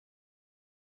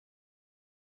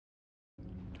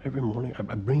Every morning, I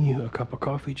bring you a cup of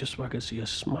coffee just so I can see a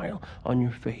smile on your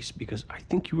face because I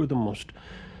think you are the most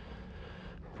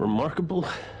remarkable,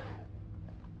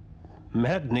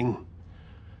 maddening,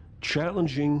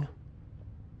 challenging,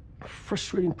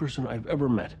 frustrating person I've ever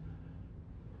met.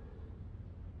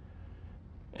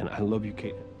 And I love you,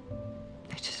 Kate.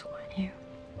 I just want you.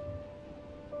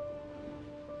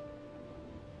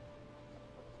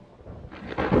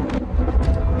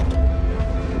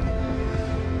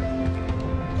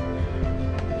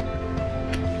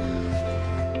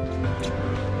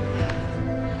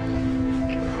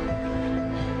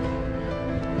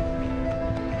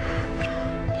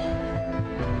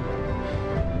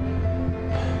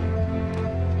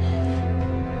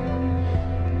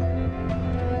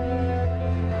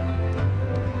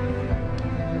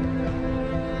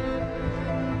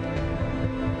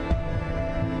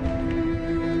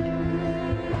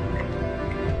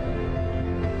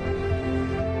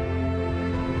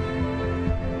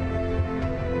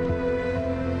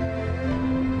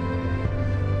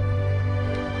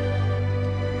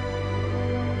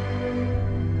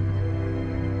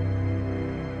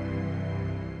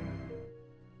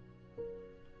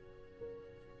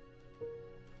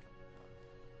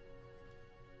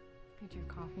 Get your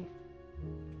coffee.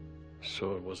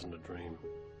 So it wasn't a dream.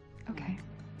 Okay,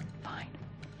 fine.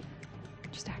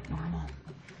 Just act normal.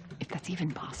 If that's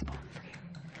even possible for you.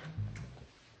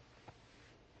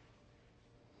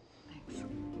 Thanks.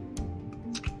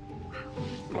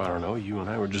 Well, I don't know. You and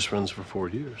I were just friends for 4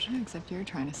 years. Except you were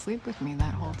trying to sleep with me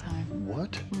that whole time.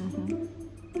 What?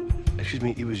 Mm-hmm. Excuse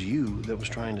me, it was you that was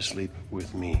trying to sleep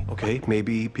with me. Okay,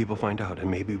 maybe people find out,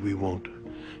 and maybe we won't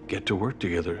get to work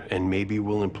together, and maybe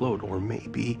we'll implode, or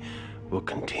maybe we'll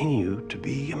continue to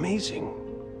be amazing.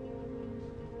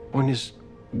 Point is,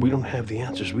 we don't have the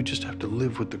answers. We just have to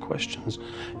live with the questions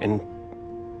and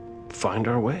find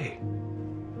our way.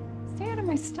 Stay out of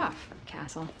my stuff,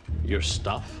 Castle. Your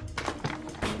stuff?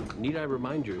 Need I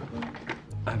remind you,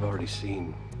 I've already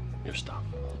seen your stuff.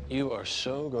 You are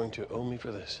so going to owe me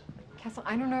for this. Castle,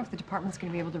 I don't know if the department's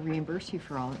going to be able to reimburse you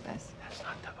for all of this. That's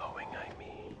not the owing I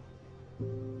mean.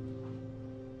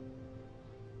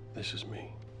 This is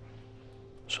me,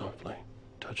 softly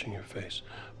touching your face,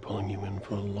 pulling you in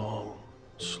for a long,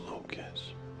 slow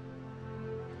kiss.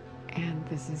 And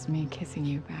this is me kissing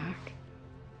you back,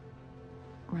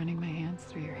 running my hands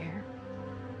through your hair.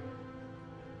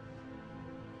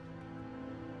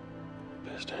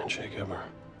 Best handshake ever.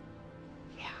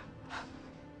 Yeah.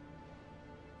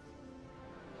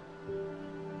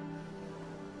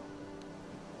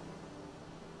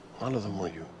 A lot of them were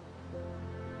you.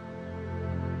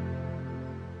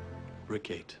 We're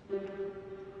Kate.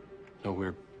 No,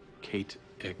 we're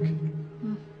Kate-ick.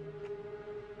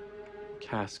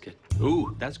 Caskett.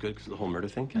 Ooh, that's good, because of the whole murder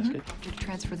thing, Caskett. To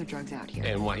transfer the drugs out here.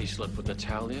 And why he slept with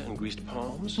Natalia and greased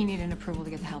palms? He needed approval to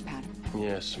get the hell out of him.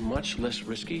 Yes, much less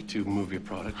risky to move your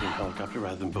product in a helicopter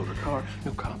rather than boat or car.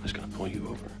 No cop is going to pull you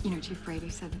over. You know, Chief Brady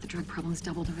said that the drug problem's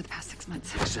doubled over the past 6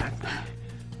 months. Exactly.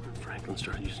 When Franklin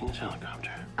started using his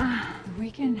helicopter. The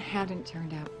weekend hadn't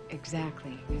turned out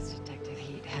exactly as Detective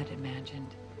Heat had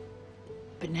imagined.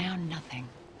 But now nothing.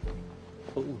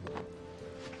 Ooh.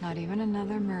 Not even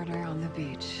another murder on the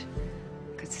beach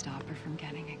could stop her from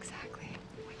getting exactly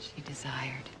what she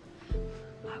desired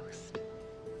most.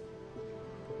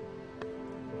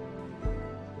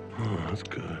 Oh, that's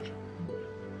good.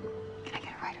 Can I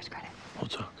get a writer's credit? We'll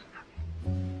talk.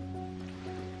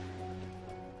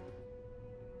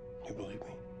 You believe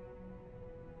me?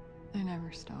 I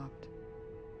never stopped.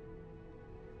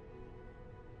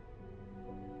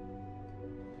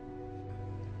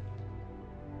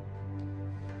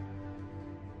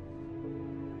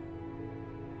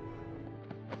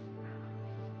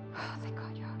 Oh, thank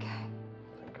God you're okay.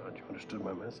 Thank God you understood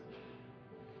my message.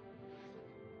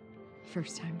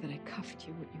 First time that I cuffed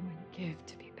you what you wouldn't give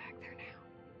to be back there now.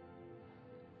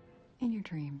 In your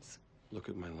dreams. Look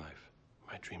at my life.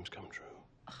 My dreams come true.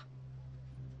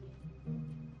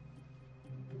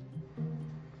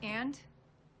 And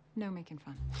no making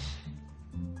fun.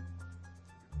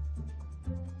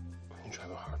 You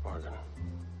drive a hard bargain,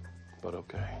 but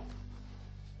okay.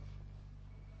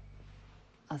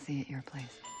 I'll see you at your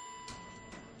place.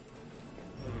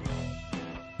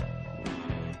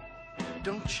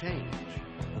 Don't change,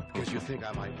 because you think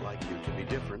I might like you to be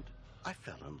different. I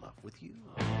fell in love with you.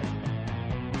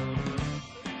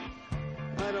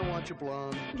 I don't want you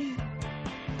blonde.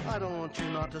 I don't want you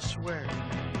not to swear.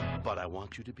 But I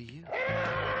want you to be you.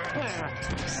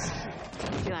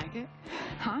 You like it?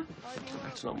 Huh?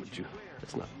 That's not what you...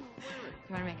 That's not...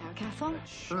 You want to make out, Castle?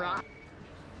 Rock.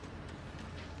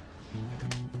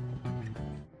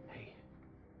 Hey,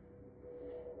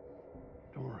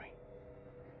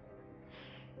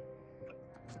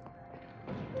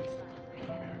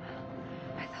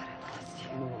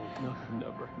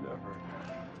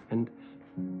 And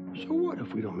so what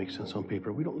if we don't make sense on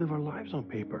paper? We don't live our lives on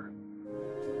paper.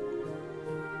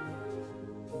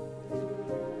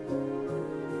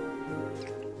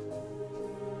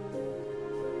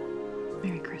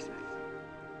 Merry Christmas.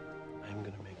 I'm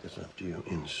gonna make this up to you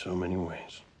in so many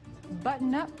ways.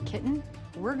 Button up, kitten.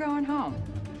 We're going home.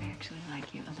 I actually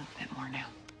like you a little bit more now.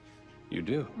 You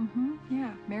do? Mm-hmm.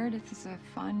 Yeah. Meredith is a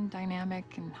fun, dynamic,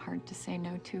 and hard to say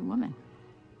no to woman.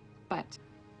 But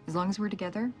as long as we're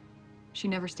together, she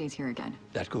never stays here again.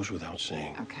 That goes without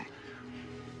saying. Okay.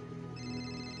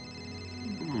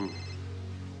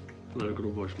 Let it go to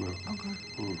voicemail. Okay.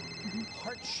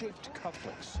 Heart-shaped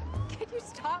cufflinks. Can you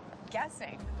stop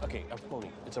guessing? Okay, a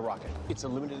phony. It's a rocket. It's a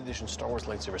limited edition Star Wars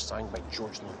lightsaber signed by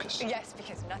George Lucas. Yes,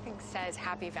 because nothing says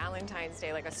Happy Valentine's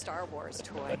Day like a Star Wars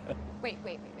toy. Wait.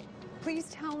 Please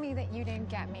tell me that you didn't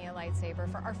get me a lightsaber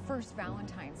for our first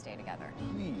Valentine's Day together.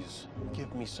 Please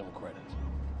give me some credit.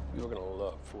 You're gonna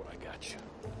love what I got you.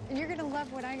 And you're gonna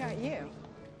love what I got you.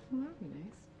 Well, that'd be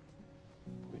nice.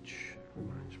 Which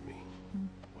reminds me,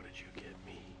 what did you get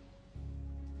me?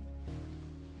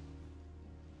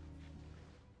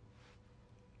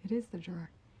 It is the drawer.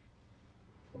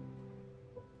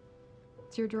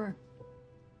 It's your drawer.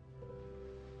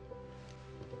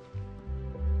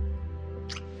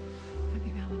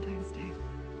 Happy Valentine's Day.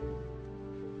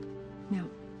 Now,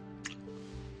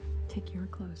 take your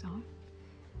clothes off,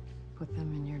 put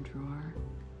them in your drawer,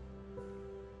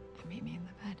 and meet me in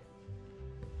the bed.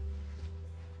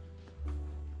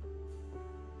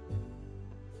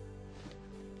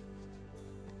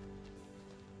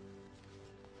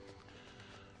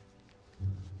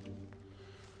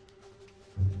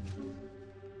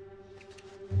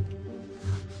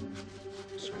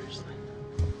 Seriously.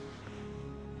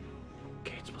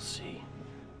 Kate's will see.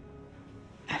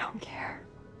 I don't care.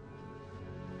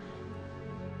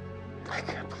 I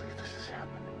can't believe this is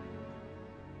happening.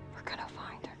 We're gonna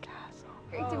find our castle.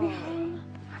 Great to be home.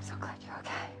 I'm so glad you're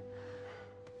okay.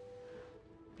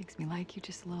 Makes me like you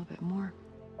just a little bit more.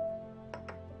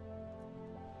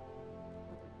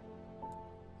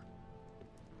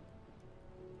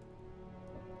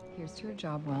 Here's to a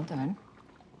job well done.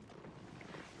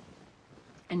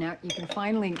 And now you can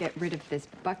finally get rid of this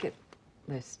bucket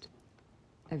list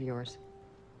of yours.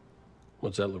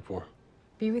 What's that look for?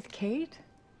 Be with Kate?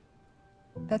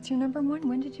 That's your number one?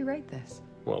 When did you write this?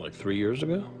 Well, like 3 years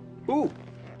ago? Ooh,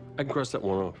 I can cross that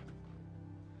one off.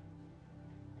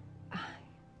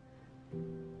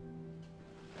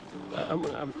 I'm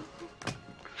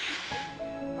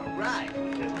All right.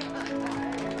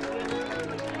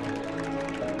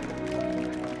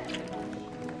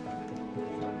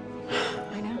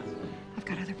 I know. I've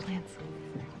got other plans.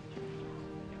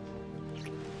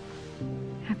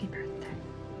 Happy birthday.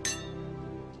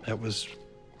 That was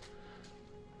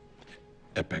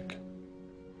epic.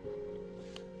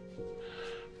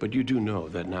 But you do know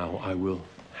that now I will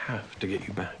have to get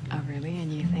you back. Oh, really?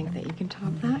 And you think that you can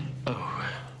top that? Oh,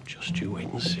 just you wait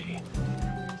and see.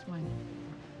 Here's one.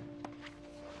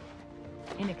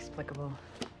 Inexplicable,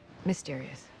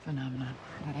 mysterious phenomenon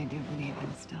that I do believe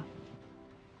in still.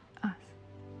 Us.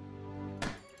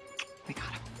 We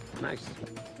got him. Nice.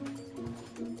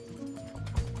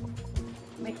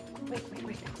 Wait.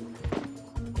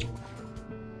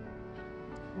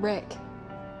 Rick.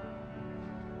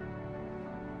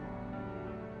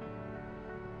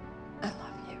 I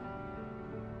love you.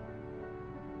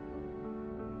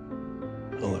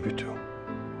 I love you too.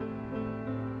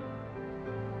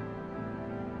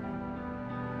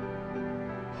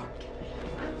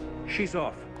 She's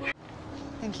off.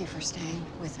 Thank you for staying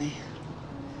with me.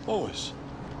 Always.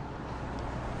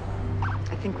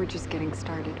 I think we're just getting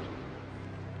started.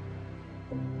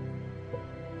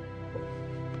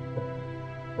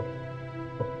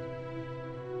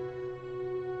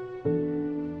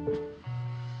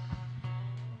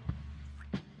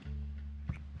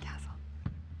 Castle,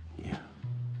 Yeah.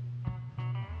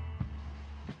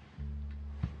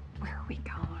 where are we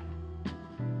going?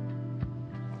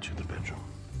 To the bedroom.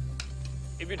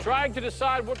 If you're trying to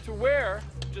decide what to wear,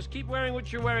 just keep wearing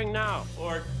what you're wearing now,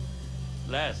 or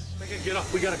less. Beckett, get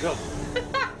up. We gotta go.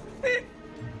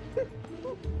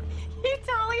 You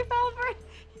totally fell for it.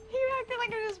 You acted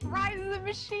like it was Rise of the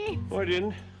Machines. Oh, I didn't.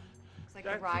 Looks like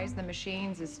the Rise of the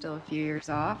Machines is still a few years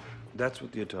off. That's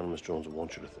what the autonomous drones will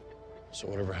want you to think. So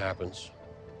whatever happens,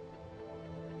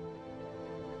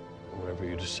 whatever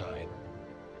you decide,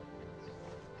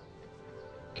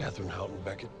 Catherine Houghton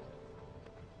Beckett,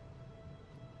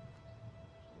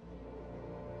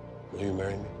 will you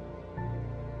marry me?